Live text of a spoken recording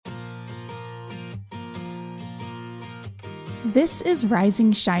This is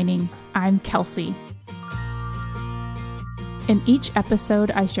Rising Shining. I'm Kelsey. In each episode,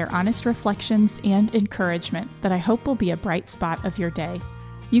 I share honest reflections and encouragement that I hope will be a bright spot of your day.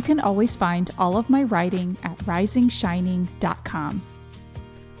 You can always find all of my writing at risingshining.com.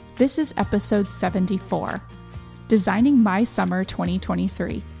 This is episode 74, Designing My Summer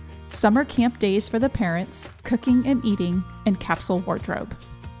 2023, Summer Camp Days for the Parents, Cooking and Eating, and Capsule Wardrobe.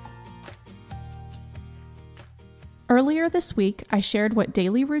 Earlier this week, I shared what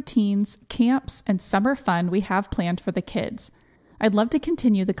daily routines, camps, and summer fun we have planned for the kids. I'd love to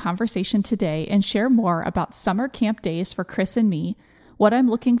continue the conversation today and share more about summer camp days for Chris and me, what I'm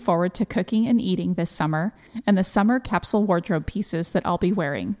looking forward to cooking and eating this summer, and the summer capsule wardrobe pieces that I'll be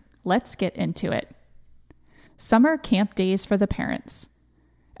wearing. Let's get into it. Summer camp days for the parents.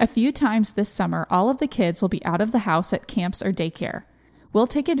 A few times this summer, all of the kids will be out of the house at camps or daycare. We'll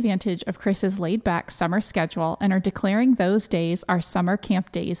take advantage of Chris's laid-back summer schedule and are declaring those days our summer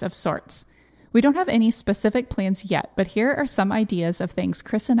camp days of sorts. We don't have any specific plans yet, but here are some ideas of things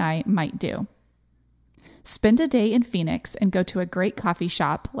Chris and I might do. Spend a day in Phoenix and go to a great coffee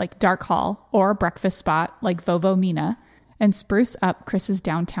shop like Dark Hall or a breakfast spot like Vovo Mina and spruce up Chris's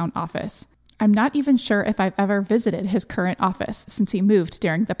downtown office. I'm not even sure if I've ever visited his current office since he moved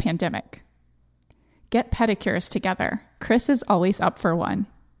during the pandemic. Get pedicures together. Chris is always up for one.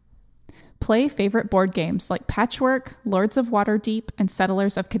 Play favorite board games like Patchwork, Lords of Waterdeep, and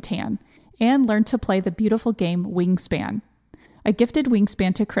Settlers of Catan, and learn to play the beautiful game Wingspan. I gifted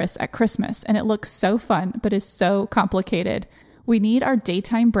Wingspan to Chris at Christmas, and it looks so fun, but is so complicated. We need our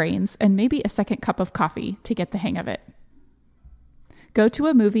daytime brains and maybe a second cup of coffee to get the hang of it. Go to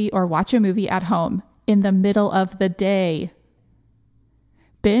a movie or watch a movie at home in the middle of the day.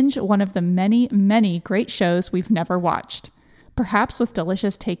 Binge one of the many, many great shows we've never watched, perhaps with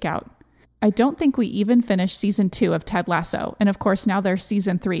delicious takeout. I don't think we even finished season 2 of Ted Lasso, and of course now there's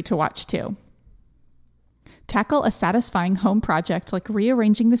season 3 to watch too. Tackle a satisfying home project like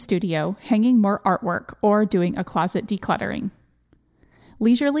rearranging the studio, hanging more artwork, or doing a closet decluttering.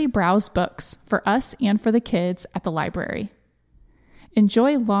 Leisurely browse books for us and for the kids at the library.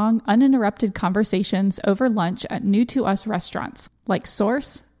 Enjoy long, uninterrupted conversations over lunch at new-to-us restaurants like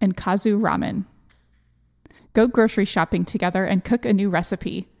Source and Kazu Ramen. Go grocery shopping together and cook a new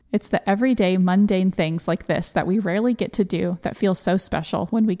recipe. It's the everyday, mundane things like this that we rarely get to do that feel so special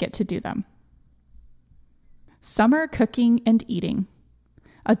when we get to do them. Summer cooking and eating.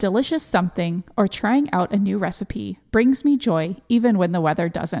 A delicious something or trying out a new recipe brings me joy even when the weather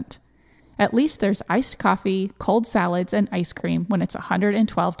doesn't. At least there's iced coffee, cold salads, and ice cream when it's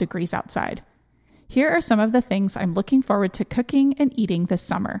 112 degrees outside. Here are some of the things I'm looking forward to cooking and eating this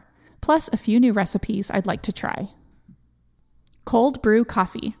summer, plus a few new recipes I'd like to try. Cold brew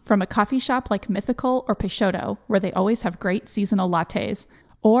coffee from a coffee shop like Mythical or Peixoto, where they always have great seasonal lattes,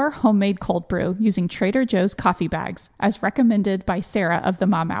 or homemade cold brew using Trader Joe's coffee bags, as recommended by Sarah of the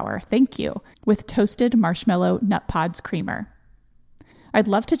Mom Hour, thank you, with toasted marshmallow nut pods creamer. I'd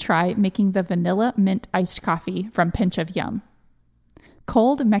love to try making the vanilla mint iced coffee from Pinch of Yum.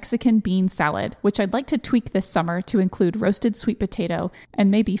 Cold Mexican bean salad, which I'd like to tweak this summer to include roasted sweet potato and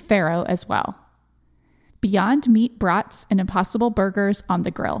maybe farro as well. Beyond Meat brats and Impossible burgers on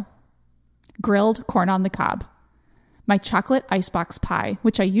the grill. Grilled corn on the cob. My chocolate icebox pie,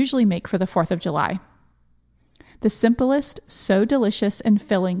 which I usually make for the 4th of July. The simplest, so delicious and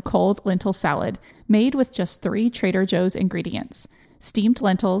filling cold lentil salad made with just 3 Trader Joe's ingredients. Steamed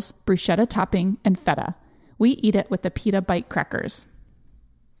lentils, bruschetta topping, and feta. We eat it with the pita bite crackers.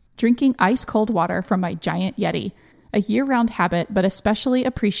 Drinking ice-cold water from my giant Yeti, a year-round habit but especially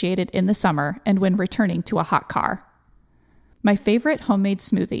appreciated in the summer and when returning to a hot car. My favorite homemade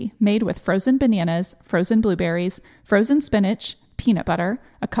smoothie, made with frozen bananas, frozen blueberries, frozen spinach, peanut butter,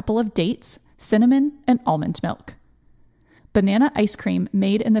 a couple of dates, cinnamon, and almond milk. Banana ice cream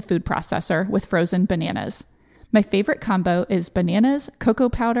made in the food processor with frozen bananas. My favorite combo is bananas, cocoa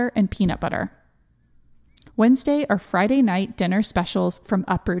powder, and peanut butter. Wednesday or Friday night dinner specials from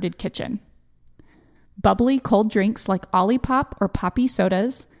Uprooted Kitchen. Bubbly cold drinks like Olipop or Poppy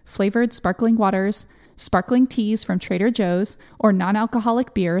sodas, flavored sparkling waters, sparkling teas from Trader Joe's, or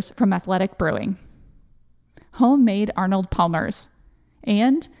non-alcoholic beers from Athletic Brewing. Homemade Arnold Palmer's.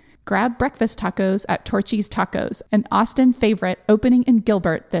 And grab breakfast tacos at Torchy's Tacos, an Austin favorite opening in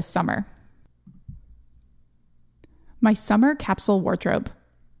Gilbert this summer. My summer capsule wardrobe.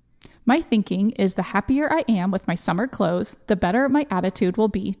 My thinking is the happier I am with my summer clothes, the better my attitude will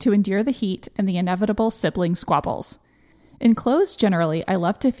be to endure the heat and the inevitable sibling squabbles. In clothes generally, I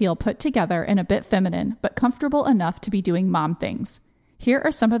love to feel put together and a bit feminine, but comfortable enough to be doing mom things. Here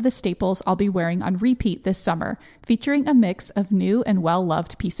are some of the staples I'll be wearing on repeat this summer, featuring a mix of new and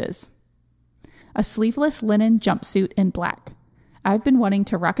well-loved pieces. A sleeveless linen jumpsuit in black. I've been wanting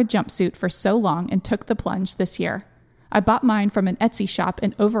to rock a jumpsuit for so long and took the plunge this year. I bought mine from an Etsy shop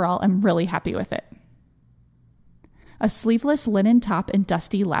and overall I'm really happy with it. A sleeveless linen top in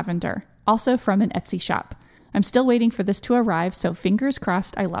dusty lavender, also from an Etsy shop. I'm still waiting for this to arrive, so fingers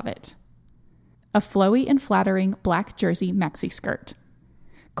crossed I love it. A flowy and flattering black jersey maxi skirt.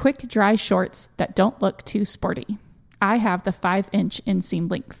 Quick dry shorts that don't look too sporty. I have the 5-inch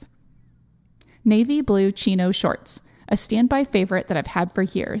inseam length. Navy blue chino shorts, a standby favorite that I've had for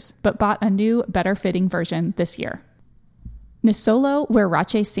years, but bought a new, better fitting version this year. Nisolo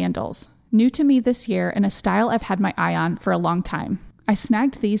Huarache sandals, new to me this year and a style I've had my eye on for a long time. I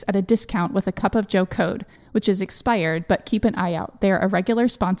snagged these at a discount with a Cup of Joe code, which is expired, but keep an eye out. They are a regular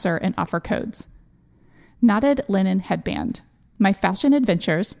sponsor and offer codes. Knotted linen headband. My fashion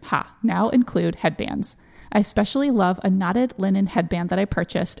adventures, now include headbands. I especially love a knotted linen headband that I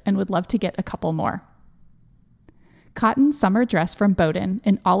purchased and would love to get a couple more. Cotton summer dress from Bowden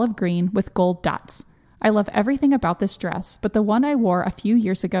in olive green with gold dots. I love everything about this dress, but the one I wore a few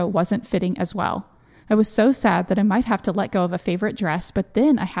years ago wasn't fitting as well. I was so sad that I might have to let go of a favorite dress, but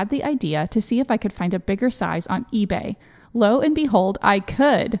then I had the idea to see if I could find a bigger size on eBay. Lo and behold, I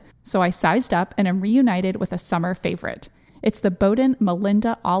could! So I sized up and am reunited with a summer favorite. It's the Bowden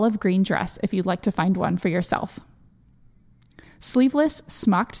Melinda olive green dress if you'd like to find one for yourself. Sleeveless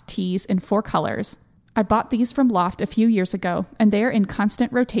smocked tees in 4 colors. I bought these from Loft a few years ago, and they are in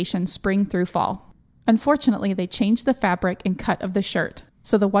constant rotation spring through fall. Unfortunately, they changed the fabric and cut of the shirt,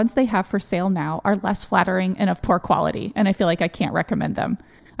 so the ones they have for sale now are less flattering and of poor quality, and I feel like I can't recommend them.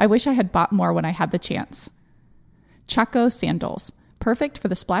 I wish I had bought more when I had the chance. Chaco sandals. Perfect for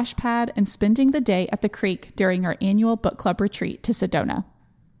the splash pad and spending the day at the creek during our annual book club retreat to Sedona.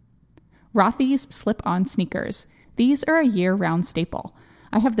 Rothy's slip-on sneakers. These are a year-round staple.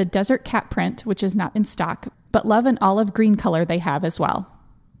 I have the desert cat print, which is not in stock, but love an olive green color they have as well.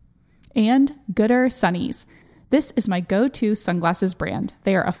 And Gooder Sunnies. This is my go-to sunglasses brand.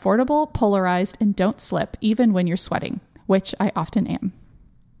 They are affordable, polarized, and don't slip even when you're sweating, which I often am.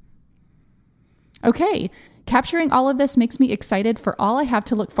 Okay, capturing all of this makes me excited for all I have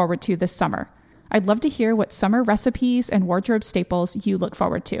to look forward to this summer. I'd love to hear what summer recipes and wardrobe staples you look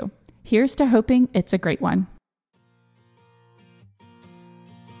forward to. Here's to hoping it's a great one.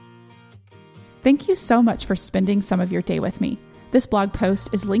 Thank you so much for spending some of your day with me. This blog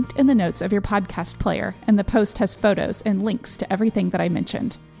post is linked in the notes of your podcast player, and the post has photos and links to everything that I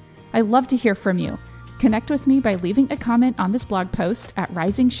mentioned. I love to hear from you. Connect with me by leaving a comment on this blog post at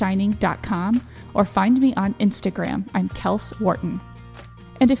risingshining.com or find me on Instagram. I'm Kels Wharton.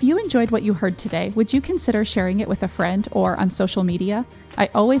 And if you enjoyed what you heard today, would you consider sharing it with a friend or on social media? I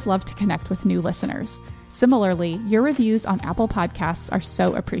always love to connect with new listeners. Similarly, your reviews on Apple Podcasts are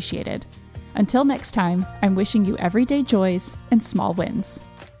so appreciated. Until next time, I'm wishing you everyday joys and small wins.